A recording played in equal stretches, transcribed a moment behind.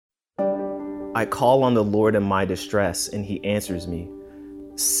I call on the Lord in my distress, and he answers me.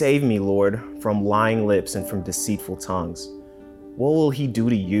 Save me, Lord, from lying lips and from deceitful tongues. What will he do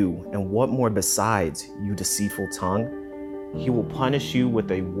to you, and what more besides, you deceitful tongue? He will punish you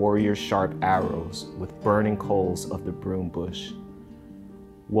with a warrior's sharp arrows, with burning coals of the broom bush.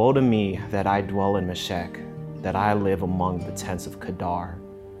 Woe to me that I dwell in Meshech, that I live among the tents of Kedar.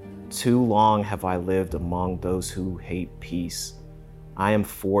 Too long have I lived among those who hate peace. I am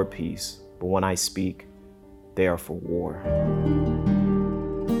for peace, but when I speak, they are for war.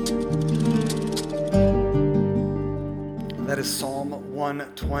 That is Psalm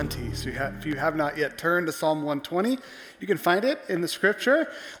 120. So if you have not yet turned to Psalm 120, you can find it in the scripture.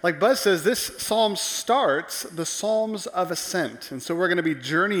 Like Buzz says, this psalm starts the Psalms of Ascent. And so we're going to be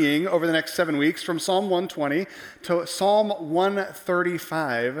journeying over the next 7 weeks from Psalm 120 to Psalm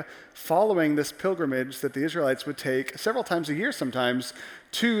 135, following this pilgrimage that the Israelites would take several times a year sometimes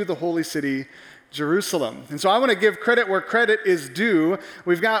to the holy city, Jerusalem. And so I want to give credit where credit is due.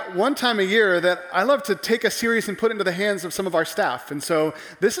 We've got one time a year that I love to take a series and put into the hands of some of our staff. And so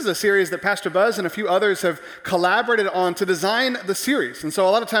this is a series that Pastor Buzz and a few others have collaborated on to design the series. And so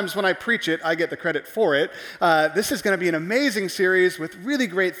a lot of times when I preach it, I get the credit for it. This is going to be an amazing series with really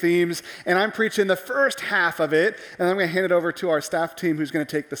great themes. And I'm preaching the first half of it. And I'm going to hand it over to our staff team who's going to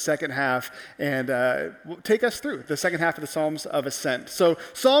take the second half and take us through the second half of the Psalms of Ascent. So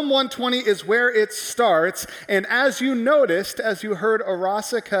Psalm 120 is where it starts, and as you noticed, as you heard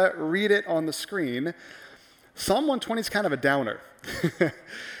Arasika read it on the screen, Psalm 120 is kind of a downer.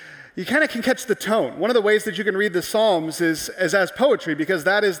 You kind of can catch the tone. One of the ways that you can read the Psalms is as poetry, because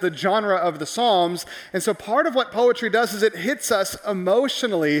that is the genre of the Psalms. And so part of what poetry does is it hits us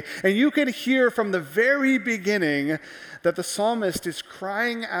emotionally, and you can hear from the very beginning that the psalmist is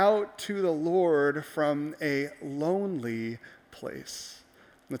crying out to the Lord from a lonely place.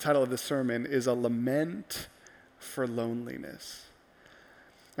 The title of this sermon is A Lament for Loneliness.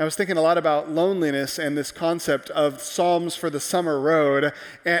 I was thinking a lot about loneliness and this concept of Psalms for the Summer Road,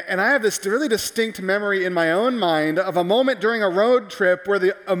 and I have this really distinct memory in my own mind of a moment during a road trip where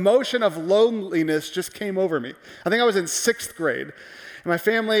the emotion of loneliness just came over me. I think I was in 6th grade. And my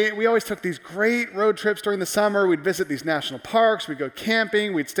family, we always took these great road trips during the summer. We'd visit these national parks. We'd go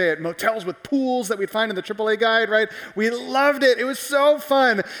camping. We'd stay at motels with pools that we'd find in the AAA guide, right? We loved it. It was so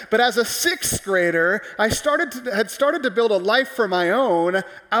fun. But as a 6th grader, I had started to build a life for my own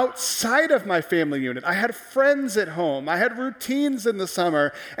outside of my family unit. I had friends at home. I had routines in the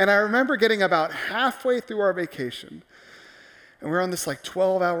summer. And I remember getting about halfway through our vacation. And we're on this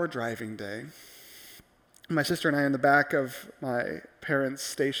 12-hour driving day. My sister and I in the back of my parents'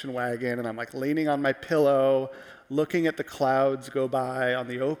 station wagon, and I'm leaning on my pillow, looking at the clouds go by on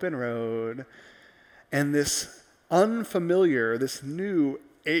the open road, and this unfamiliar, this new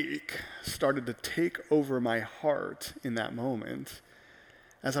ache started to take over my heart in that moment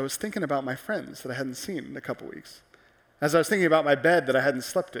as I was thinking about my friends that I hadn't seen in a couple weeks, as I was thinking about my bed that I hadn't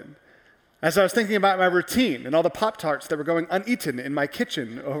slept in, as I was thinking about my routine and all the Pop-Tarts that were going uneaten in my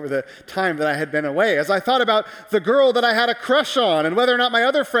kitchen over the time that I had been away, as I thought about the girl that I had a crush on and whether or not my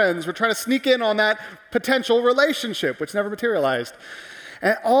other friends were trying to sneak in on that potential relationship, which never materialized.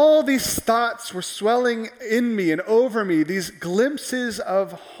 And all these thoughts were swelling in me and over me, these glimpses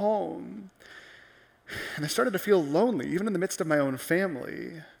of home. And I started to feel lonely, even in the midst of my own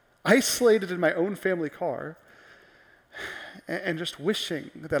family, isolated in my own family car, and just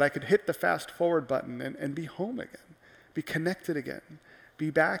wishing that I could hit the fast forward button and be home again, be connected again, be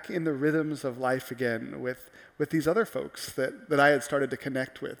back in the rhythms of life again with these other folks that I had started to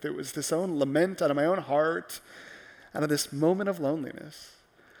connect with. It was this own lament out of my own heart, out of this moment of loneliness.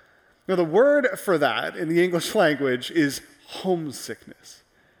 Now, the word for that in the English language is homesickness.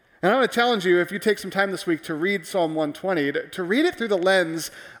 And I want to challenge you, if you take some time this week to read Psalm 120, to read it through the lens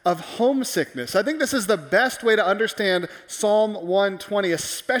of homesickness. I think this is the best way to understand Psalm 120,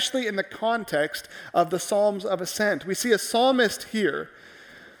 especially in the context of the Psalms of Ascent. We see a psalmist here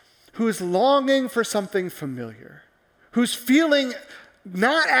who is longing for something familiar, who's feeling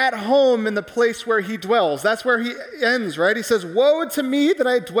not at home in the place where he dwells. That's where he ends, right? He says, "Woe to me that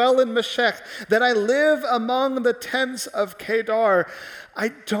I dwell in Meshech, that I live among the tents of Kedar. I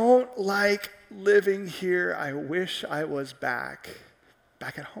don't like living here. I wish I was back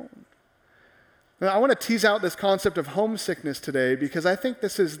at home." Now, I want to tease out this concept of homesickness today because I think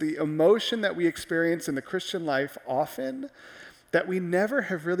this is the emotion that we experience in the Christian life often that we never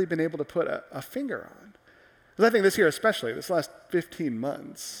have really been able to put a finger on. Because I think this year especially, this last 15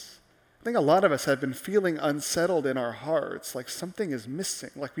 months, I think a lot of us have been feeling unsettled in our hearts, like something is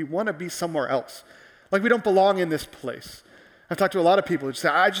missing, like we want to be somewhere else, like we don't belong in this place. I've talked to a lot of people who say,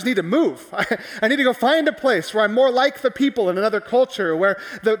 I just need to move. I need to go find a place where I'm more like the people in another culture, where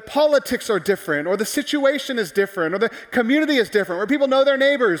the politics are different, or the situation is different, or the community is different, where people know their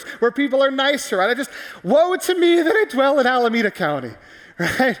neighbors, where people are nicer. Right? Woe to me that I dwell in Alameda County,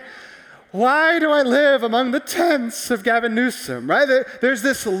 right? Why do I live among the tents of Gavin Newsom, right? There's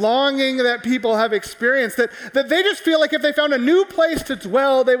this longing that people have experienced that they just feel like if they found a new place to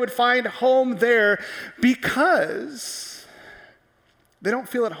dwell, they would find home there because they don't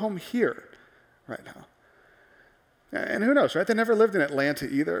feel at home here right now. And who knows, right? They never lived in Atlanta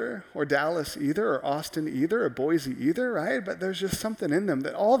either, or Dallas either, or Austin either, or Boise either, right? But there's just something in them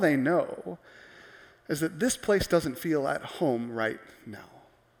that all they know is that this place doesn't feel at home right now.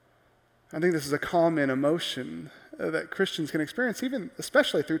 I think this is a common emotion that Christians can experience, even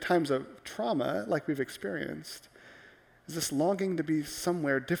especially through times of trauma like we've experienced, is this longing to be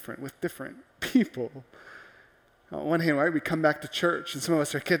somewhere different with different people. On one hand, right, we come back to church, and some of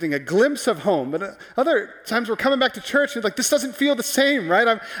us are getting a glimpse of home. But other times we're coming back to church, and it's like, this doesn't feel the same, right?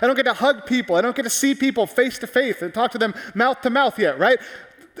 I don't get to hug people. I don't get to see people face to face and talk to them mouth to mouth yet, right?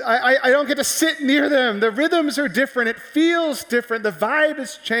 I don't get to sit near them. The rhythms are different. It feels different. The vibe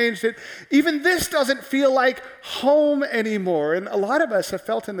has changed. Even this doesn't feel like home anymore. And a lot of us have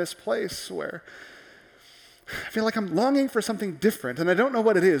felt in this place where I feel like I'm longing for something different, and I don't know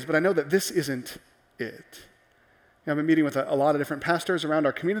what it is, but I know that this isn't it. I've been meeting with a lot of different pastors around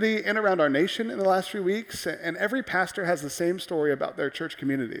our community and around our nation in the last few weeks, and every pastor has the same story about their church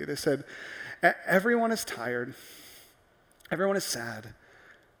community. They said, everyone is tired, everyone is sad,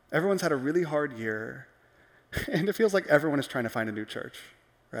 everyone's had a really hard year, and it feels like everyone is trying to find a new church,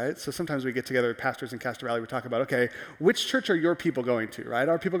 right? So sometimes we get together with pastors in Castro Valley, we talk about, okay, which church are your people going to, right?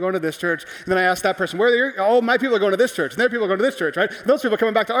 Are people going to this church? And then I ask that person, where are they? Oh, my people are going to this church, and their people are going to this church, right? And those people are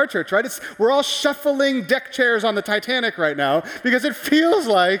coming back to our church, right? We're all shuffling deck chairs on the Titanic right now because it feels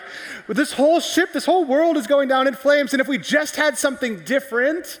like this whole ship, this whole world is going down in flames, and if we just had something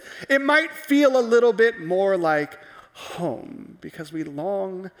different, it might feel a little bit more like home because we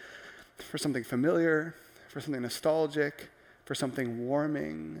long for something familiar, for something nostalgic, for something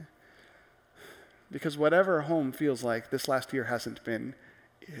warming. Because whatever home feels like, this last year hasn't been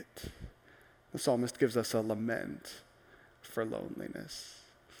it. The psalmist gives us a lament for loneliness.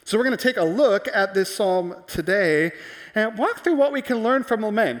 So we're going to take a look at this psalm today and walk through what we can learn from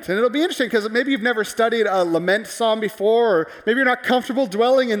lament. And it'll be interesting because maybe you've never studied a lament psalm before, or maybe you're not comfortable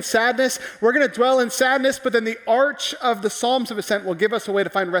dwelling in sadness. We're going to dwell in sadness, but then the arch of the Psalms of Ascent will give us a way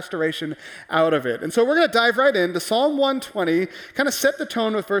to find restoration out of it. And so we're going to dive right into Psalm 120, kind of set the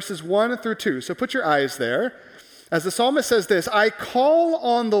tone with verses 1 through 2. So put your eyes there. As the psalmist says this, I call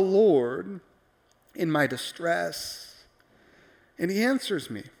on the Lord in my distress, and he answers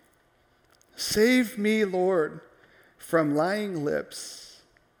me. Save me, Lord, from lying lips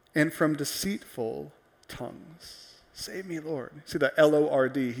and from deceitful tongues. Save me, Lord. See the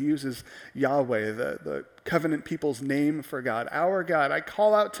L-O-R-D. He uses Yahweh, the covenant people's name for God. Our God. I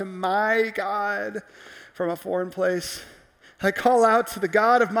call out to my God from a foreign place. I call out to the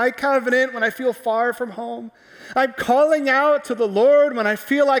God of my covenant when I feel far from home. I'm calling out to the Lord when I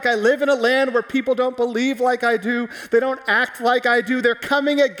feel like I live in a land where people don't believe like I do. They don't act like I do. They're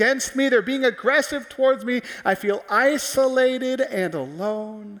coming against me. They're being aggressive towards me. I feel isolated and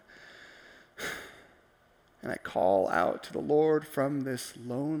alone. And I call out to the Lord from this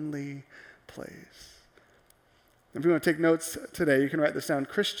lonely place. If you want to take notes today, you can write this down.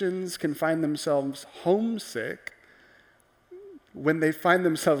 Christians can find themselves homesick when they find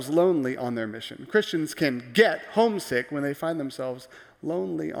themselves lonely on their mission. Christians can get homesick when they find themselves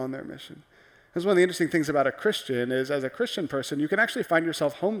lonely on their mission. That's one of the interesting things about a Christian is, as a Christian person, you can actually find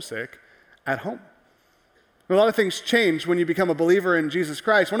yourself homesick at home. A lot of things change when you become a believer in Jesus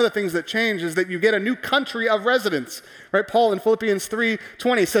Christ. One of the things that change is that you get a new country of residence. Right? Paul in Philippians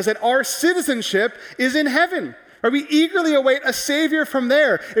 3:20 says that our citizenship is in heaven. Right? We eagerly await a Savior from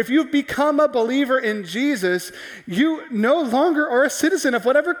there. If you've become a believer in Jesus, you no longer are a citizen of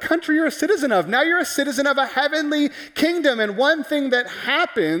whatever country you're a citizen of. Now you're a citizen of a heavenly kingdom. And one thing that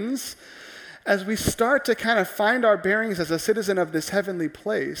happens as we start to kind of find our bearings as a citizen of this heavenly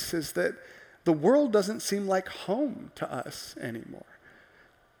place is that the world doesn't seem like home to us anymore.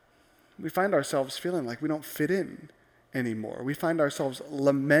 We find ourselves feeling like we don't fit in anymore. We find ourselves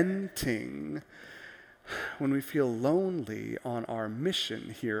lamenting when we feel lonely on our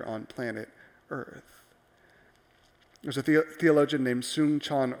mission here on planet Earth. There's a theologian named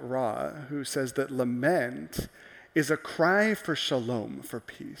Soong-Chan Rah who says that lament is a cry for shalom, for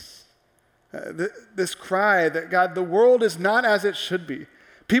peace. This cry that, God, the world is not as it should be.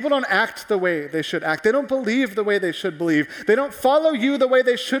 People don't act the way they should act. They don't believe the way they should believe. They don't follow you the way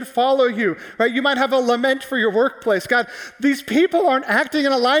they should follow you, right? You might have a lament for your workplace. God, these people aren't acting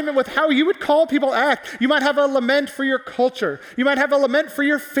in alignment with how you would call people act. You might have a lament for your culture. You might have a lament for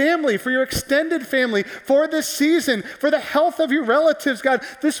your family, for your extended family, for this season, for the health of your relatives. God,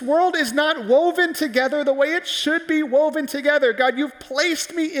 this world is not woven together the way it should be woven together. God, you've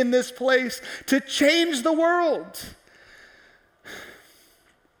placed me in this place to change the world.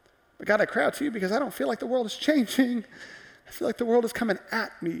 But God, I cry out to you because I don't feel like the world is changing. I feel like the world is coming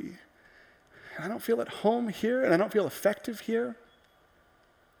at me. And I don't feel at home here, and I don't feel effective here.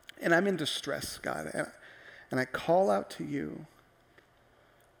 And I'm in distress, God. And I call out to you.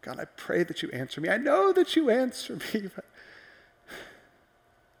 God, I pray that you answer me. I know that you answer me. But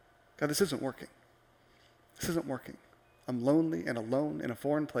God, this isn't working. This isn't working. I'm lonely and alone in a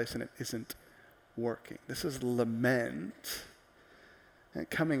foreign place, and it isn't working. This is lament. And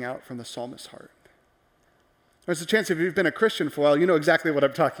coming out from the psalmist's heart. There's a chance if you've been a Christian for a while, you know exactly what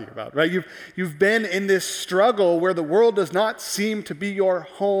I'm talking about, right? You've been in this struggle where the world does not seem to be your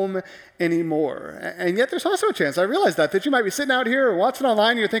home anymore. And yet there's also a chance, I realize that you might be sitting out here or watching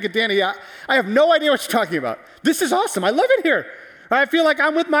online and you're thinking, Danny, I have no idea what you're talking about. This is awesome. I love it here. I feel like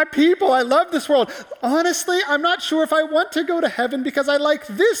I'm with my people. I love this world. Honestly, I'm not sure if I want to go to heaven because I like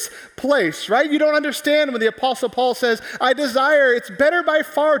this place, right? You don't understand when the Apostle Paul says, I desire, it's better by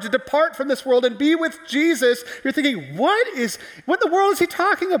far to depart from this world and be with Jesus. You're thinking, what in the world is he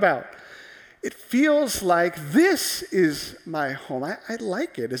talking about? It feels like this is my home. I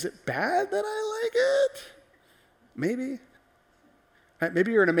like it. Is it bad that I like it? Maybe. Right?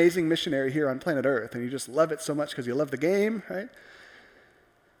 Maybe you're an amazing missionary here on planet Earth and you just love it so much because you love the game, right?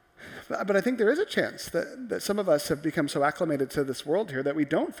 But I think there is a chance that some of us have become so acclimated to this world here that we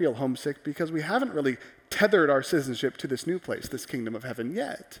don't feel homesick because we haven't really tethered our citizenship to this new place, this kingdom of heaven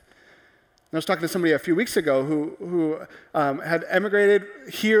yet. I was talking to somebody a few weeks ago who had emigrated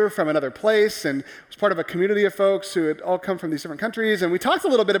here from another place and was part of a community of folks who had all come from these different countries. And we talked a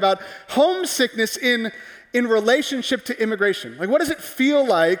little bit about homesickness in relationship to immigration. Like, what does it feel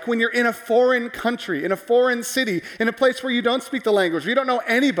like when you're in a foreign country, in a foreign city, in a place where you don't speak the language, where you don't know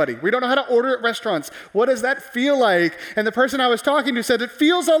anybody, we don't know how to order at restaurants? What does that feel like? And the person I was talking to said, it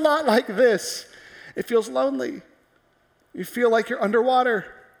feels a lot like this. It feels lonely. You feel like you're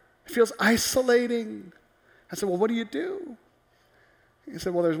underwater. It feels isolating. I said, well, what do you do? He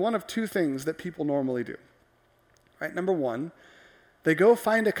said, well, there's one of two things that people normally do. Right? Number one, they go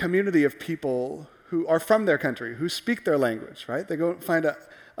find a community of people who are from their country, who speak their language, right? They go find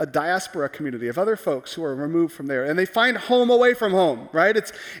a diaspora community of other folks who are removed from there. And they find home away from home, right?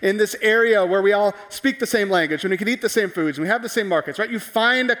 It's in this area where we all speak the same language and we can eat the same foods and we have the same markets, right? You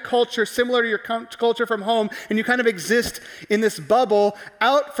find a culture similar to your culture from home and you kind of exist in this bubble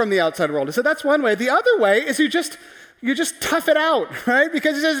out from the outside world. So that's one way. The other way is you just tough it out, right?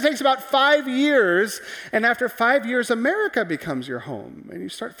 Because he says it takes about 5 years, and after 5 years, America becomes your home, and you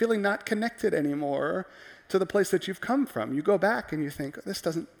start feeling not connected anymore to the place that you've come from. You go back and you think, this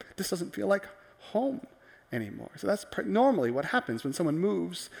doesn't feel like home anymore. So that's normally what happens when someone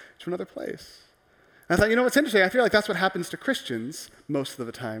moves to another place. And I thought, what's interesting? I feel like that's what happens to Christians most of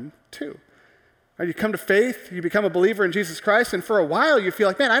the time, too. Right? You come to faith, you become a believer in Jesus Christ, and for a while you feel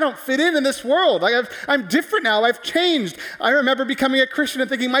like, man, I don't fit in this world. I'm different now. I've changed. I remember becoming a Christian and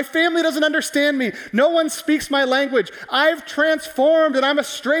thinking, my family doesn't understand me. No one speaks my language. I've transformed, and I'm a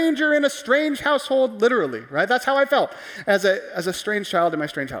stranger in a strange household, literally. Right? That's how I felt as a strange child in my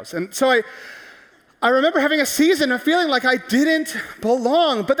strange house. And so I remember having a season of feeling like I didn't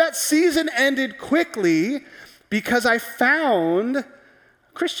belong, but that season ended quickly because I found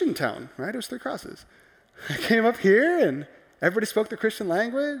Christian town, right? It was Three Crosses. I came up here and everybody spoke the Christian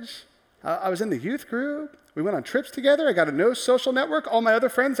language. I was in the youth group. We went on trips together. I got a no social network. All my other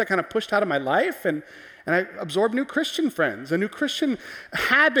friends I kind of pushed out of my life and I absorbed new Christian friends and new Christian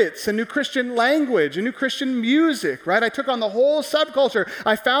habits and new Christian language and new Christian music, right? I took on the whole subculture.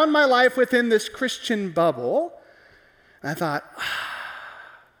 I found my life within this Christian bubble. And I thought,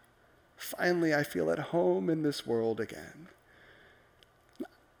 finally I feel at home in this world again.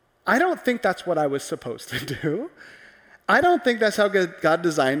 I don't think that's what I was supposed to do. I don't think that's how God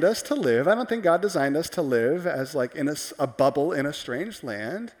designed us to live. I don't think God designed us to live as like in a bubble in a strange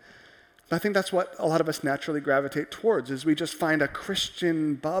land. But I think that's what a lot of us naturally gravitate towards, is we just find a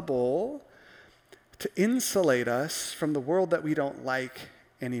Christian bubble to insulate us from the world that we don't like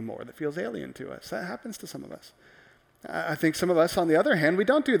anymore, that feels alien to us. That happens to some of us. I think some of us, on the other hand, we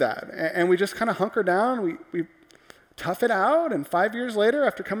don't do that. And we just kind of hunker down. We tough it out, and 5 years later,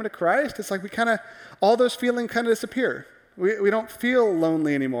 after coming to Christ, it's like all those feelings kind of disappear. We don't feel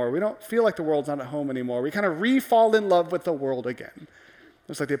lonely anymore. We don't feel like the world's not at home anymore. We kind of re-fall in love with the world again.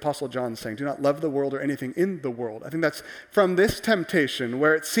 It's like the Apostle John saying, do not love the world or anything in the world. I think that's from this temptation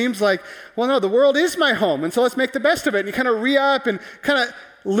where it seems like, well, no, the world is my home, and so let's make the best of it. And you kind of re-up and kind of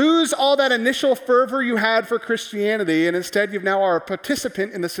lose all that initial fervor you had for Christianity, and instead you now are a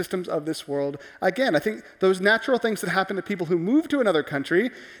participant in the systems of this world. Again, I think those natural things that happen to people who move to another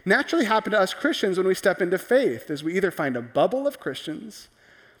country naturally happen to us Christians when we step into faith, as we either find a bubble of Christians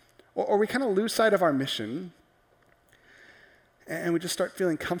or we kind of lose sight of our mission, and we just start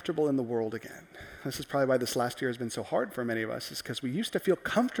feeling comfortable in the world again. This is probably why this last year has been so hard for many of us, is because we used to feel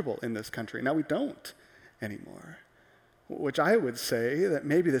comfortable in this country. Now we don't anymore. Which I would say that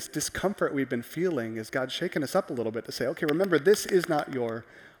maybe this discomfort we've been feeling is God shaking us up a little bit to say, okay, remember, this is not your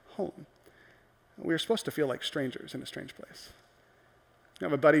home. We're supposed to feel like strangers in a strange place. I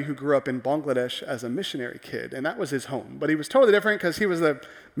have a buddy who grew up in Bangladesh as a missionary kid, and that was his home. But he was totally different because he was a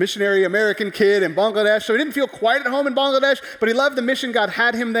missionary American kid in Bangladesh, so he didn't feel quite at home in Bangladesh, but he loved the mission. God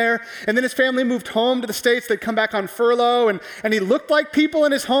had him there. And then his family moved home to the States. They'd come back on furlough, and he looked like people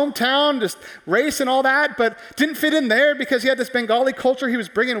in his hometown, just race and all that, but didn't fit in there because he had this Bengali culture he was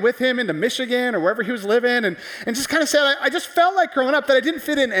bringing with him into Michigan or wherever he was living, and just kind of said, I just felt like growing up that I didn't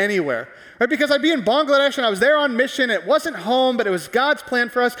fit in anywhere. Right? Because I'd be in Bangladesh and I was there on mission. It wasn't home, but it was God's plan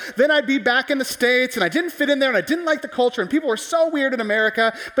for us. Then I'd be back in the States and I didn't fit in there and I didn't like the culture and people were so weird in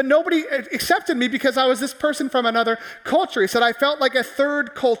America, but nobody accepted me because I was this person from another culture. He said, I felt like a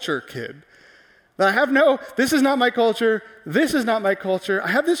third culture kid. That this is not my culture. This is not my culture. I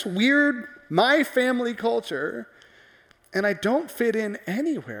have this weird, my family culture, and I don't fit in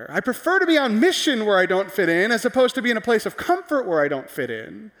anywhere. I prefer to be on mission where I don't fit in as opposed to be in a place of comfort where I don't fit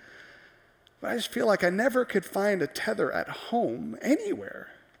in. But I just feel like I never could find a tether at home anywhere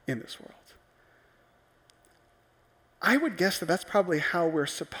in this world. I would guess that that's probably how we're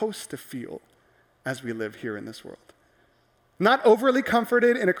supposed to feel as we live here in this world. Not overly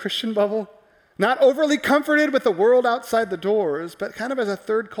comforted in a Christian bubble, not overly comforted with the world outside the doors, but kind of as a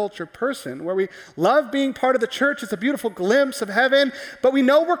third culture person where we love being part of the church. It's a beautiful glimpse of heaven, but we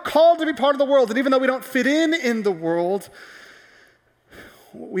know we're called to be part of the world. And even though we don't fit in the world,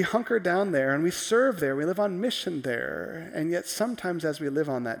 we hunker down there and we serve there. We live on mission there. And yet sometimes as we live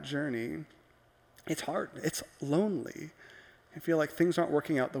on that journey, it's hard. It's lonely. I feel like things aren't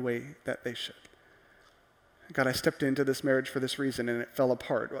working out the way that they should. God, I stepped into this marriage for this reason and it fell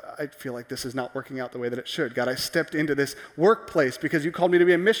apart. I feel like this is not working out the way that it should. God, I stepped into this workplace because you called me to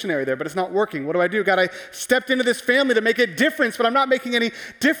be a missionary there, but it's not working. What do? God, I stepped into this family to make a difference, but I'm not making any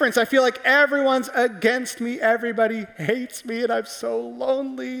difference. I feel like everyone's against me. Everybody hates me, and I'm so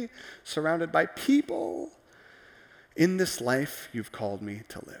lonely, surrounded by people in this life you've called me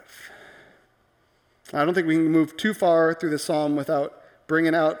to live. I don't think we can move too far through the psalm without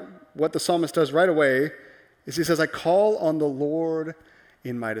bringing out what the psalmist does right away. Is he says, I call on the Lord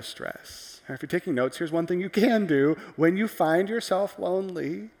in my distress. If you're taking notes, here's one thing you can do. When you find yourself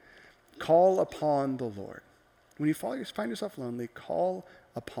lonely, call upon the Lord. When you find yourself lonely, call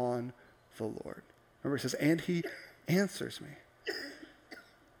upon the Lord. Remember, it says, and he answers me.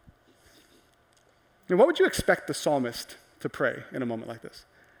 Now, what would you expect the psalmist to pray in a moment like this?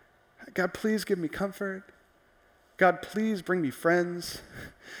 God, please give me comfort. God, please bring me friends.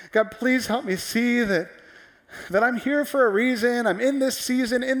 God, please help me see that I'm here for a reason. I'm in this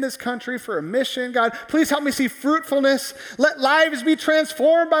season, in this country for a mission. God, please help me see fruitfulness. Let lives be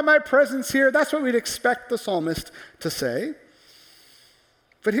transformed by my presence here. That's what we'd expect the psalmist to say.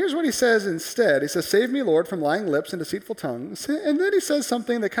 But here's what he says instead. He says, save me, Lord, from lying lips and deceitful tongues. And then he says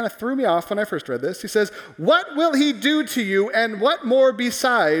something that kind of threw me off when I first read this. He says, what will he do to you, and what more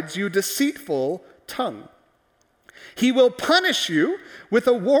besides, you deceitful tongue? He will punish you with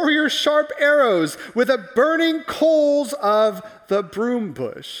a warrior's sharp arrows, with a burning coals of the broom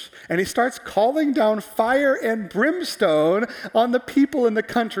bush. And he starts calling down fire and brimstone on the people in the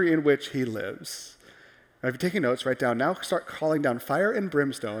country in which he lives. Now, if you're taking notes, write down, now start calling down fire and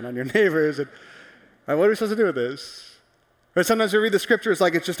brimstone on your neighbors. And what are we supposed to do with this? Right, sometimes we read the scriptures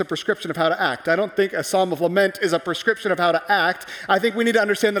like it's just a prescription of how to act. I don't think a psalm of lament is a prescription of how to act. I think we need to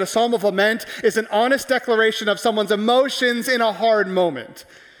understand that a psalm of lament is an honest declaration of someone's emotions in a hard moment.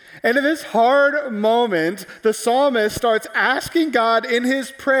 And in this hard moment, the psalmist starts asking God in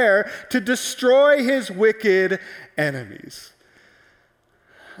his prayer to destroy his wicked enemies.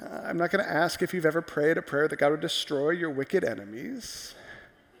 I'm not going to ask if you've ever prayed a prayer that God would destroy your wicked enemies.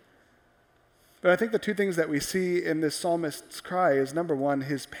 But I think the two things that we see in this psalmist's cry is, number one,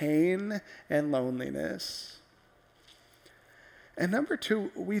 his pain and loneliness. And number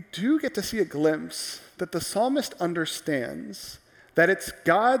two, we do get to see a glimpse that the psalmist understands that it's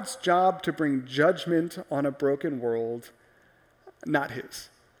God's job to bring judgment on a broken world, not his.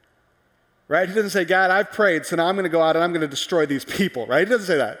 Right? He doesn't say, God, I've prayed, so now I'm going to go out and I'm going to destroy these people. Right? He doesn't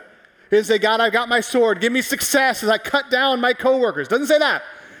say that. He doesn't say, God, I've got my sword. Give me success as I cut down my coworkers. Doesn't say that.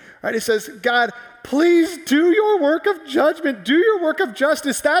 Right? He says, God, please do your work of judgment. Do your work of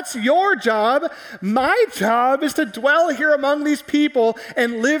justice. That's your job. My job is to dwell here among these people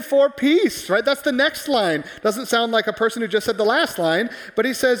and live for peace. Right? That's the next line. Doesn't sound like a person who just said the last line, but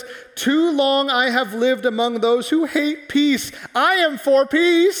he says, too long I have lived among those who hate peace. I am for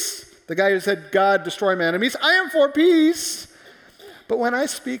peace. The guy who said, God, destroy my enemies. I am for peace. But when I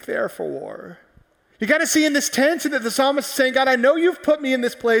speak, they are for war. You got to see in this tension that the psalmist is saying, God, I know you've put me in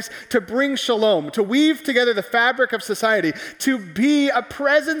this place to bring shalom, to weave together the fabric of society, to be a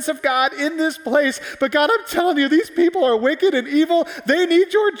presence of God in this place. But God, I'm telling you, these people are wicked and evil. They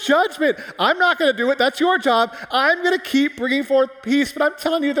need your judgment. I'm not going to do it. That's your job. I'm going to keep bringing forth peace. But I'm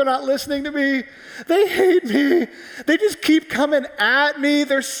telling you, they're not listening to me. They hate me. They just keep coming at me.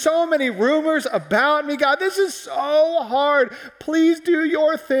 There's so many rumors about me. God, this is so hard. Please do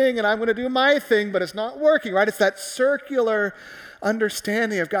your thing, and I'm going to do my thing, but it's not working, right? It's that circular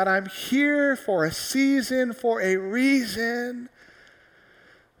understanding of, God, I'm here for a season, for a reason.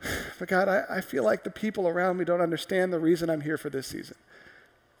 But God, I feel like the people around me don't understand the reason I'm here for this season.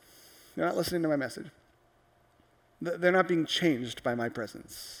 They're not listening to my message. They're not being changed by my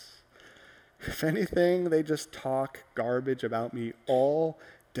presence. If anything, they just talk garbage about me all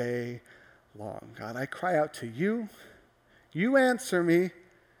day long. God, I cry out to you. You answer me.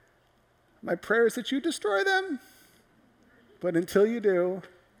 My prayer is that you destroy them. But until you do,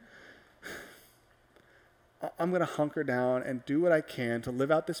 I'm going to hunker down and do what I can to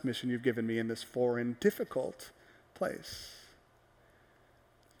live out this mission you've given me in this foreign, difficult place.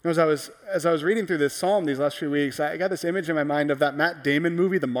 As I was reading through this psalm these last few weeks, I got this image in my mind of that Matt Damon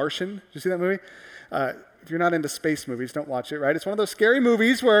movie, The Martian. Did you see that movie? If you're not into space movies, don't watch it, right? It's one of those scary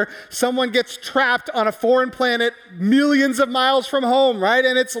movies where someone gets trapped on a foreign planet millions of miles from home, right?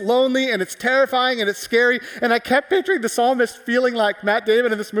 And it's lonely and it's terrifying and it's scary. And I kept picturing the psalmist feeling like Matt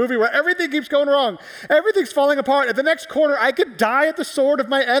Damon in this movie where everything keeps going wrong. Everything's falling apart. At the next corner, I could die at the sword of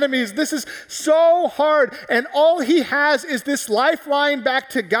my enemies. This is so hard. And all he has is this lifeline back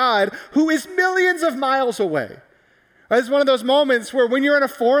to God, who is millions of miles away. It's one of those moments where when you're in a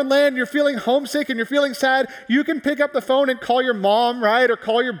foreign land, you're feeling homesick and you're feeling sad, you can pick up the phone and call your mom, right? Or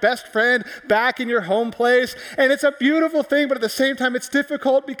call your best friend back in your home place. And it's a beautiful thing, but at the same time, it's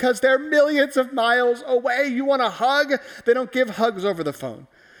difficult because they're millions of miles away. You want a hug? They don't give hugs over the phone.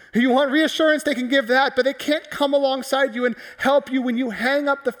 You want reassurance? They can give that, but they can't come alongside you and help you. When you hang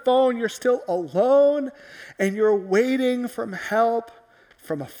up the phone, you're still alone and you're waiting for help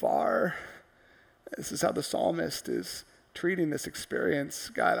from afar. This is how the psalmist is treating this experience.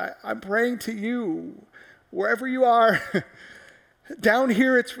 God, I'm praying to you, wherever you are. Down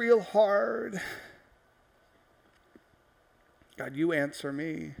here, it's real hard. God, you answer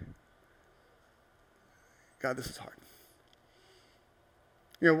me. God, this is hard.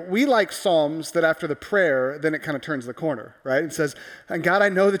 You know, we like psalms that after the prayer, then it kind of turns the corner, right? It says, and God, I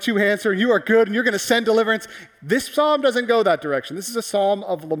know that you answer, and you are good, and you're going to send deliverance. This psalm doesn't go that direction. This is a psalm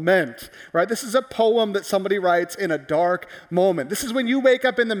of lament, right? This is a poem that somebody writes in a dark moment. This is when you wake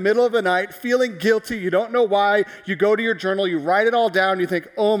up in the middle of the night feeling guilty. You don't know why. You go to your journal, you write it all down, you think,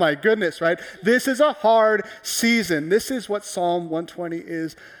 oh my goodness, right? This is a hard season. This is what Psalm 120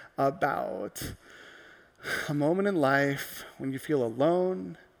 is about. A moment in life when you feel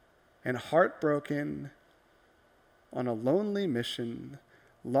alone and heartbroken on a lonely mission,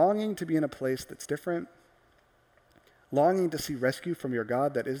 longing to be in a place that's different, longing to see rescue from your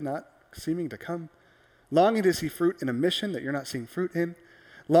God that is not seeming to come, longing to see fruit in a mission that you're not seeing fruit in,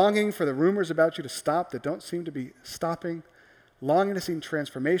 longing for the rumors about you to stop that don't seem to be stopping, longing to see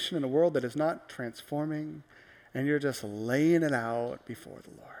transformation in a world that is not transforming, and you're just laying it out before the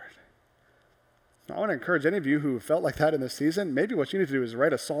Lord. I want to encourage any of you who felt like that in this season, maybe what you need to do is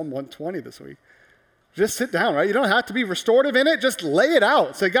write a Psalm 120 this week. Just sit down, right? You don't have to be restorative in it. Just lay it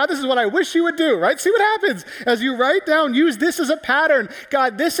out. Say, God, this is what I wish you would do, right? See what happens. As you write down, use this as a pattern.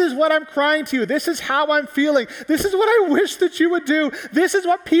 God, this is what I'm crying to you. This is how I'm feeling. This is what I wish that you would do. This is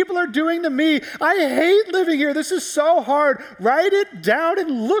what people are doing to me. I hate living here. This is so hard. Write it down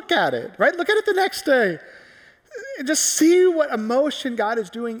and look at it, right? Look at it the next day. And just see what emotion God is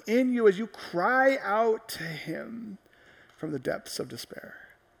doing in you as you cry out to him from the depths of despair.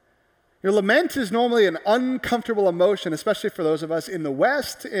 Your lament is normally an uncomfortable emotion, especially for those of us in the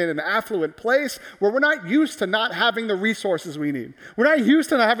West, in an affluent place, where we're not used to not having the resources we need. We're not used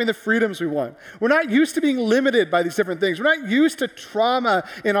to not having the freedoms we want. We're not used to being limited by these different things. We're not used to trauma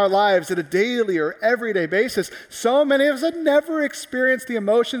in our lives at a daily or everyday basis. So many of us have never experienced the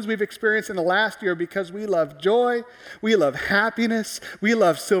emotions we've experienced in the last year because we love joy, we love happiness, we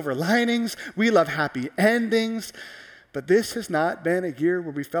love silver linings, we love happy endings. But this has not been a year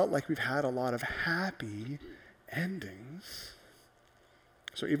where we felt like we've had a lot of happy endings.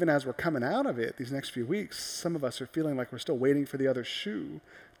 So even as we're coming out of it these next few weeks, some of us are feeling like we're still waiting for the other shoe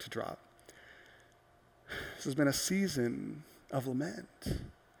to drop. This has been a season of lament.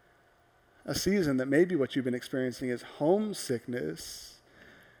 A season that maybe what you've been experiencing is homesickness.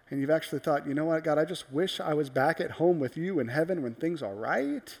 And you've actually thought, you know what, God, I just wish I was back at home with you in heaven when things are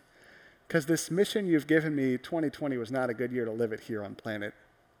right. Because this mission you've given me, 2020 was not a good year to live it here on planet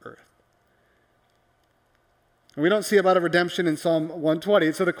Earth. And we don't see a lot of redemption in Psalm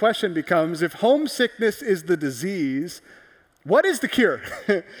 120. So the question becomes, if homesickness is the disease, what is the cure?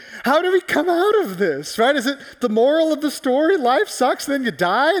 How do we come out of this, right? Is it the moral of the story? Life sucks, then you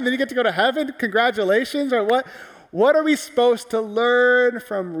die, and then you get to go to heaven? Congratulations, or what? What are we supposed to learn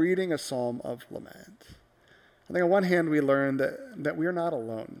from reading a psalm of lament? I think on one hand, we learn that we are not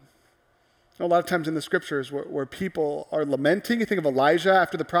alone. A lot of times in the scriptures where people are lamenting, you think of Elijah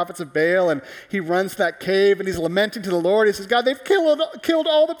after the prophets of Baal, and he runs to that cave and he's lamenting to the Lord. He says, God, they've killed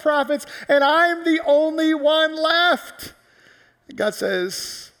all the prophets, and I'm the only one left. And God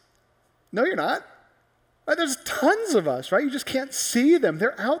says, no, you're not. Right? There's tons of us, right? You just can't see them.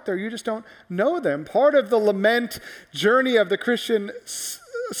 They're out there. You just don't know them. Part of the lament journey of the Christian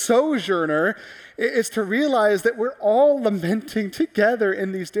sojourner is to realize that we're all lamenting together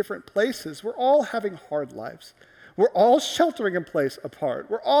in these different places. We're all having hard lives. We're all sheltering in place apart.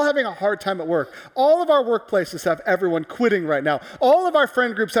 We're all having a hard time at work. All of our workplaces have everyone quitting right now. All of our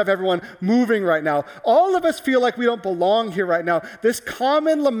friend groups have everyone moving right now. All of us feel like we don't belong here right now. This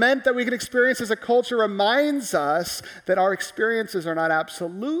common lament that we can experience as a culture reminds us that our experiences are not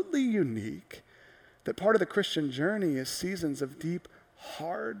absolutely unique, that part of the Christian journey is seasons of deep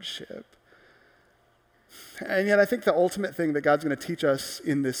hardship. And yet I think the ultimate thing that God's going to teach us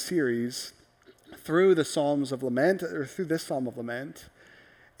in this series through the Psalms of Lament, or through this Psalm of Lament,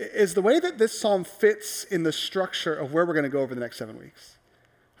 is the way that this psalm fits in the structure of where we're going to go over the next 7 weeks.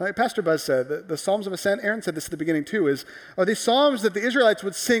 Like Pastor Buzz said, the Psalms of Ascent, Aaron said this at the beginning too, are these psalms that the Israelites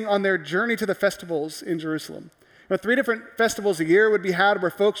would sing on their journey to the festivals in Jerusalem. 3 different festivals a year would be had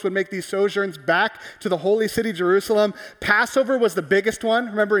where folks would make these sojourns back to the holy city, Jerusalem. Passover was the biggest one.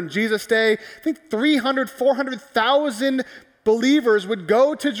 Remember in Jesus' day, I think 400,000 believers would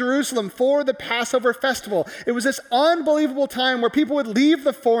go to Jerusalem for the Passover festival. It was this unbelievable time where people would leave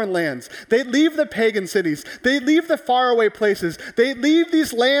the foreign lands. They'd leave the pagan cities. They'd leave the faraway places. They'd leave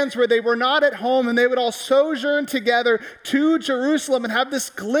these lands where they were not at home, and they would all sojourn together to Jerusalem and have this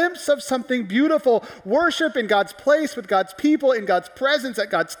glimpse of something beautiful, worship in God's place with God's people, in God's presence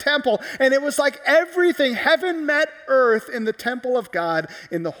at God's temple. And it was like everything, heaven met earth in the temple of God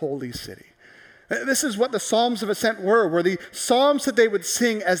in the holy city. This is what the Psalms of Ascent were the psalms that they would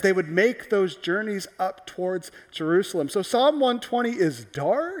sing as they would make those journeys up towards Jerusalem. So Psalm 120 is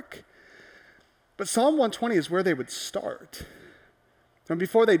dark, but Psalm 120 is where they would start. And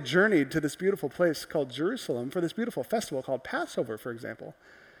before they journeyed to this beautiful place called Jerusalem, for this beautiful festival called Passover, for example,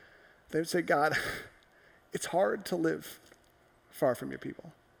 they would say, God, it's hard to live far from your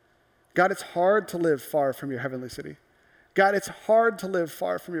people. God, it's hard to live far from your heavenly city. God, it's hard to live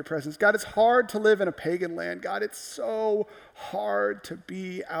far from your presence. God, it's hard to live in a pagan land. God, it's so hard to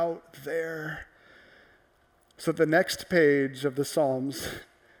be out there. So the next page of the Psalms,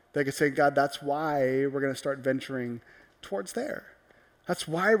 they could say, God, that's why we're going to start venturing towards there. That's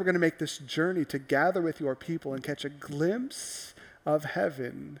why we're going to make this journey to gather with your people and catch a glimpse of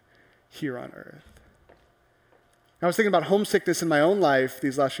heaven here on earth. I was thinking about homesickness in my own life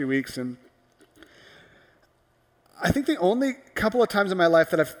these last few weeks, and I think the only couple of times in my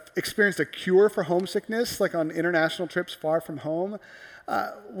life that I've experienced a cure for homesickness, like on international trips far from home,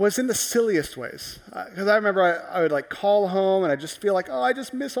 was in the silliest ways. Because I remember I would like call home and I just feel like, oh, I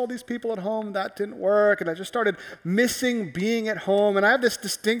just miss all these people at home. That didn't work. And I just started missing being at home. And I have this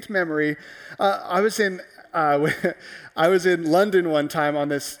distinct memory. I was in London one time on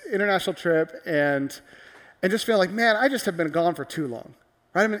this international trip and just feeling like, man, I just have been gone for too long.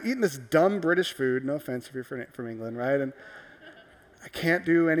 Right? I've been eating this dumb British food, no offense if you're from England, right? And I can't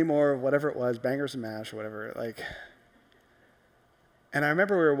do any more of whatever it was, bangers and mash or whatever. Like, And I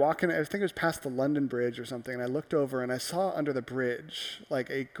remember we were walking, I think it was past the London Bridge or something, and I looked over and I saw under the bridge like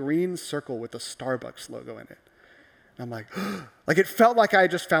a green circle with a Starbucks logo in it. And I'm like, like it felt like I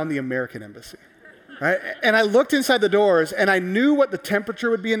just found the American embassy, right? And I looked inside the doors and I knew what the temperature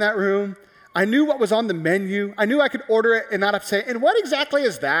would be in that room. I knew what was on the menu. I knew I could order it and not have to say, and what exactly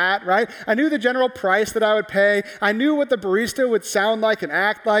is that, right? I knew the general price that I would pay. I knew what the barista would sound like and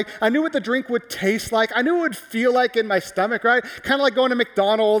act like. I knew what the drink would taste like. I knew what it would feel like in my stomach, right? Kind of like going to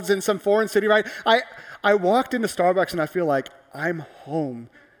McDonald's in some foreign city, right? I walked into Starbucks and I feel like I'm home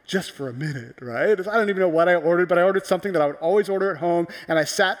just for a minute, right? I don't even know what I ordered, but I ordered something that I would always order at home, and I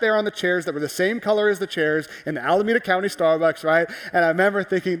sat there on the chairs that were the same color as the chairs in the Alameda County Starbucks, right? And I remember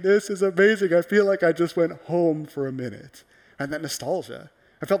thinking, this is amazing. I feel like I just went home for a minute. And that nostalgia.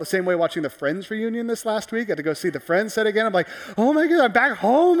 I felt the same way watching the Friends reunion this last week. I had to go see the Friends set again. I'm like, oh my God, I'm back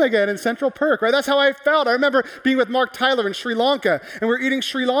home again in Central Perk, right? That's how I felt. I remember being with Mark Tyler in Sri Lanka, and we're eating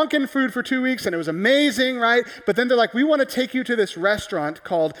Sri Lankan food for 2 weeks, and it was amazing, right? But then they're like, we want to take you to this restaurant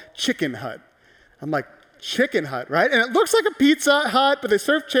called Chicken Hut. I'm like, Chicken Hut, right? And it looks like a Pizza Hut, but they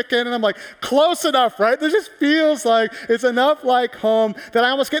serve chicken, and I'm like, close enough, right? This just feels like it's enough like home that I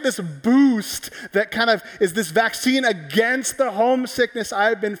almost get this boost that kind of is this vaccine against the homesickness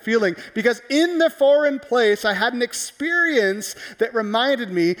I've been feeling. Because in the foreign place, I had an experience that reminded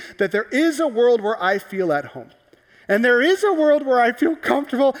me that there is a world where I feel at home. And there is a world where I feel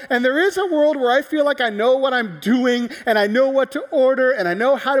comfortable, and there is a world where I feel like I know what I'm doing, and I know what to order, and I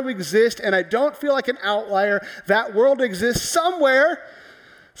know how to exist, and I don't feel like an outlier. That world exists somewhere,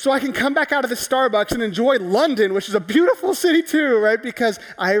 so I can come back out of the Starbucks and enjoy London, which is a beautiful city too, right? Because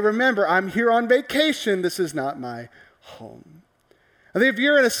I remember I'm here on vacation. This is not my home. I think if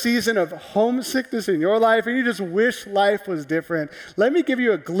you're in a season of homesickness in your life and you just wish life was different, let me give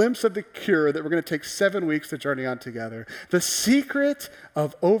you a glimpse of the cure that we're going to take 7 weeks to journey on together. The secret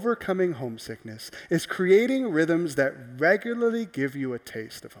of overcoming homesickness is creating rhythms that regularly give you a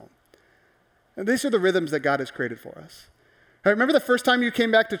taste of home. And these are the rhythms that God has created for us. I remember the first time you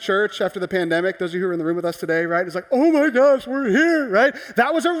came back to church after the pandemic, those of you who are in the room with us today, right? It's like, oh my gosh, we're here, right?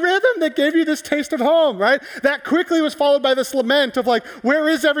 That was a rhythm that gave you this taste of home, right? That quickly was followed by this lament of like, where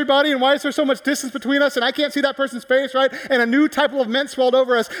is everybody and why is there so much distance between us and I can't see that person's face, right? And a new type of lament swelled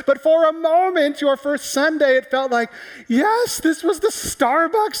over us. But for a moment, your first Sunday, it felt like, yes, this was the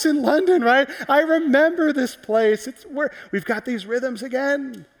Starbucks in London, right? I remember this place. It's where we've got these rhythms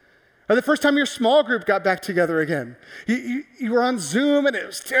again. Or the first time your small group got back together again. You were on Zoom and it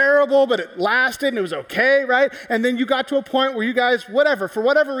was terrible, but it lasted and it was okay, right? And then you got to a point where you guys, for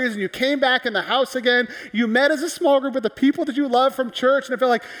whatever reason, you came back in the house again. You met as a small group with the people that you love from church, and it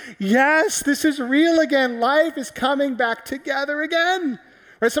felt like, yes, this is real again. Life is coming back together again.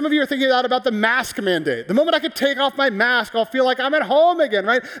 Right? Some of you are thinking about the mask mandate. The moment I could take off my mask, I'll feel like I'm at home again,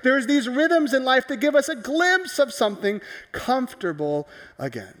 right? There's these rhythms in life that give us a glimpse of something comfortable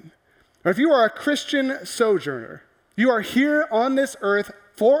again. Or if you are a Christian sojourner, you are here on this earth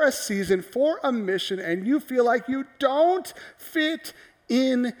for a season, for a mission, and you feel like you don't fit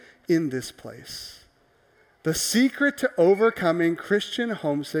in this place. The secret to overcoming Christian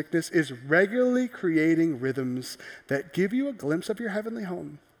homesickness is regularly creating rhythms that give you a glimpse of your heavenly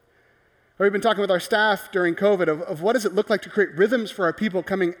home. We've been talking with our staff during COVID of what does it look like to create rhythms for our people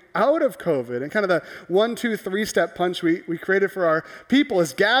coming out of COVID. And kind of the 1, 2, 3-step punch we created for our people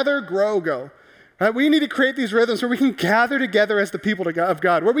is gather, grow, go. Right? We need to create these rhythms where we can gather together as the people of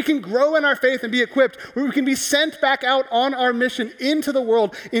God, where we can grow in our faith and be equipped, where we can be sent back out on our mission into the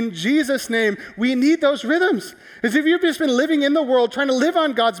world. In Jesus' name, we need those rhythms. As if you've just been living in the world, trying to live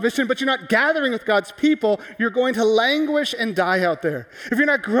on God's mission, but you're not gathering with God's people, you're going to languish and die out there. If you're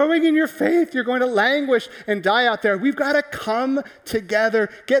not growing in your faith, you're going to languish and die out there. We've got to come together,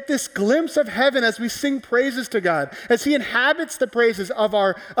 get this glimpse of heaven as we sing praises to God, as He inhabits the praises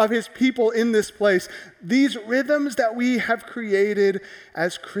of His people in this place. These rhythms that we have created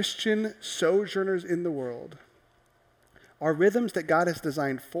as Christian sojourners in the world are rhythms that God has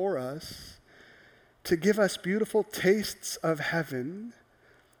designed for us to give us beautiful tastes of heaven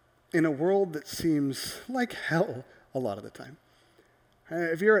in a world that seems like hell a lot of the time.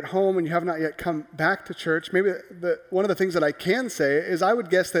 If you're at home and you have not yet come back to church, maybe one of the things that I can say is I would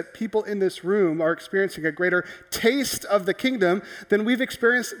guess that people in this room are experiencing a greater taste of the kingdom than we've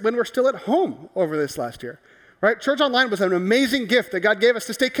experienced when we're still at home over this last year. Right? Church Online was an amazing gift that God gave us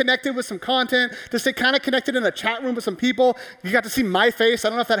to stay connected with some content, to stay kind of connected in a chat room with some people. You got to see my face. I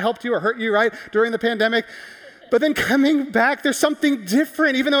don't know if that helped you or hurt you, right, during the pandemic. But then coming back, there's something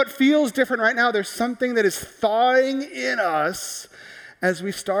different. Even though it feels different right now, there's something that is thawing in us as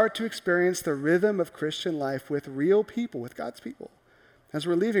we start to experience the rhythm of Christian life with real people, with God's people. As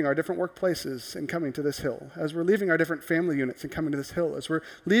we're leaving our different workplaces and coming to this hill, as we're leaving our different family units and coming to this hill, as we're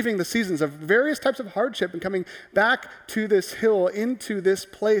leaving the seasons of various types of hardship and coming back to this hill, into this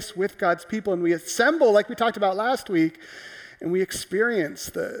place with God's people, and we assemble like we talked about last week, and we experience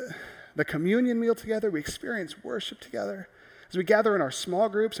the communion meal together, we experience worship together. As we gather in our small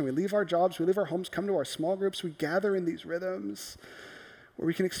groups and we leave our jobs, we leave our homes, come to our small groups, we gather in these rhythms where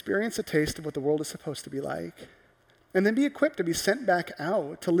we can experience a taste of what the world is supposed to be like, and then be equipped to be sent back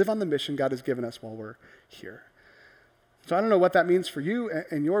out to live on the mission God has given us while we're here. So I don't know what that means for you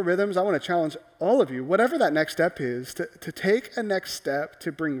and your rhythms. I want to challenge all of you, whatever that next step is, to take a next step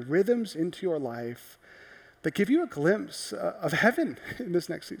to bring rhythms into your life that give you a glimpse of heaven in this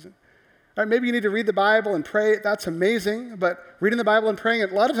next season. All right, maybe you need to read the Bible and pray. That's amazing. But reading the Bible and praying a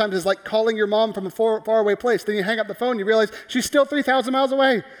lot of times is like calling your mom from a faraway place. Then you hang up the phone, you realize she's still 3,000 miles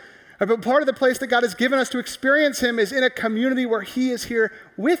away. But part of the place that God has given us to experience him is in a community where he is here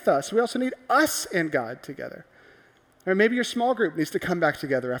with us. We also need us and God together. Or maybe your small group needs to come back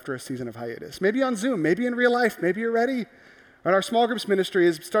together after a season of hiatus. Maybe on Zoom, maybe in real life, maybe you're ready. And our small groups ministry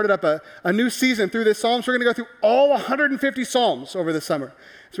has started up a new season through this Psalms. We're going to go through all 150 Psalms over the summer.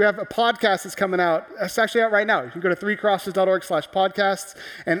 So we have a podcast that's coming out. It's actually out right now. You can go to threecrosses.org/podcasts.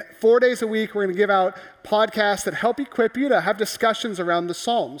 And 4 days a week, we're going to give out podcasts that help equip you to have discussions around the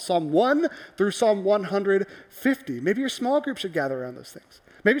Psalms. Psalm 1 through Psalm 150. Maybe your small group should gather around those things.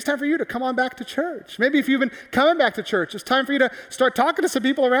 Maybe it's time for you to come on back to church. Maybe if you've been coming back to church, it's time for you to start talking to some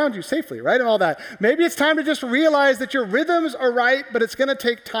people around you safely, right, and all that. Maybe it's time to just realize that your rhythms are right, but it's going to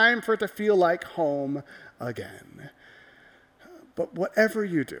take time for it to feel like home again. But whatever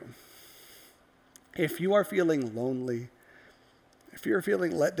you do, if you are feeling lonely, if you're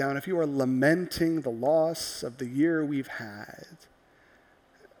feeling let down, if you are lamenting the loss of the year we've had,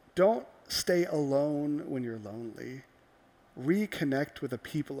 don't stay alone when you're lonely. Reconnect with the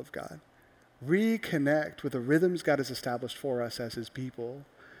people of God. Reconnect with the rhythms God has established for us as his people.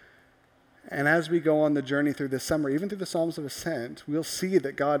 And as we go on the journey through this summer, even through the Psalms of Ascent, we'll see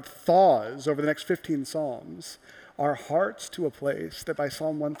that God thaws over the next 15 Psalms our hearts to a place that by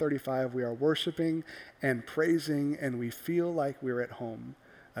Psalm 135 we are worshiping and praising and we feel like we're at home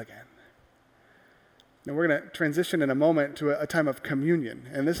again. Now we're going to transition in a moment to a time of communion.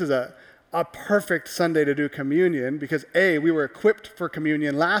 And this is a perfect Sunday to do communion because A, we were equipped for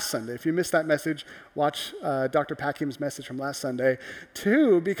communion last Sunday. If you missed that message, watch Dr. Pakim's message from last Sunday.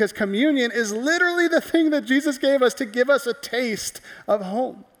 2, because communion is literally the thing that Jesus gave us to give us a taste of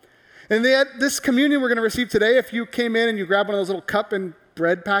home. And this communion we're going to receive today, if you came in and you grabbed one of those little cup and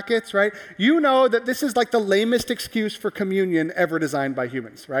bread packets, right? You know that this is like the lamest excuse for communion ever designed by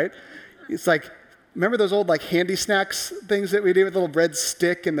humans, right? It's like, remember those old like handy snacks things that we do with a little bread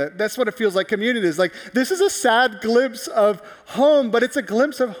stick? And that's what it feels like communion is. Like, this is a sad glimpse of home, but it's a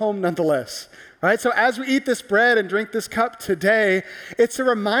glimpse of home nonetheless. Right? So as we eat this bread and drink this cup today, it's a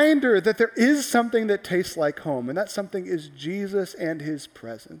reminder that there is something that tastes like home. And that something is Jesus and his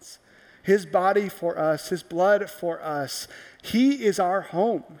presence. His body for us, his blood for us. He is our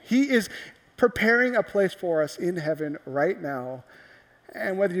home. He is preparing a place for us in heaven right now.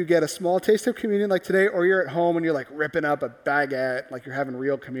 And whether you get a small taste of communion like today, or you're at home and you're like ripping up a baguette, like you're having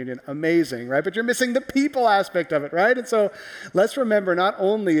real communion, amazing, right? But you're missing the people aspect of it, right? And so let's remember, not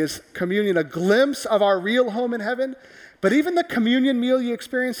only is communion a glimpse of our real home in heaven, but even the communion meal you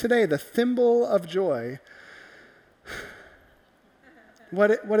experience today, the thimble of joy, what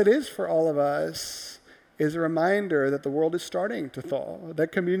it is for all of us is a reminder that the world is starting to thaw,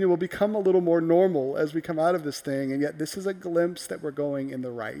 that communion will become a little more normal as we come out of this thing, and yet this is a glimpse that we're going in the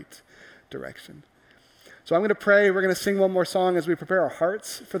right direction. So I'm going to pray. We're going to sing one more song as we prepare our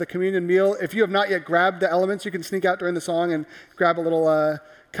hearts for the communion meal. If you have not yet grabbed the elements, you can sneak out during the song and grab a little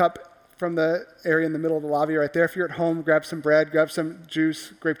cup from the area in the middle of the lobby right there. If you're at home, grab some bread, grab some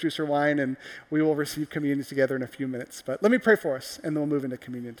juice, grape juice or wine, and we will receive communion together in a few minutes. But let me pray for us, and then we'll move into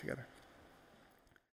communion together.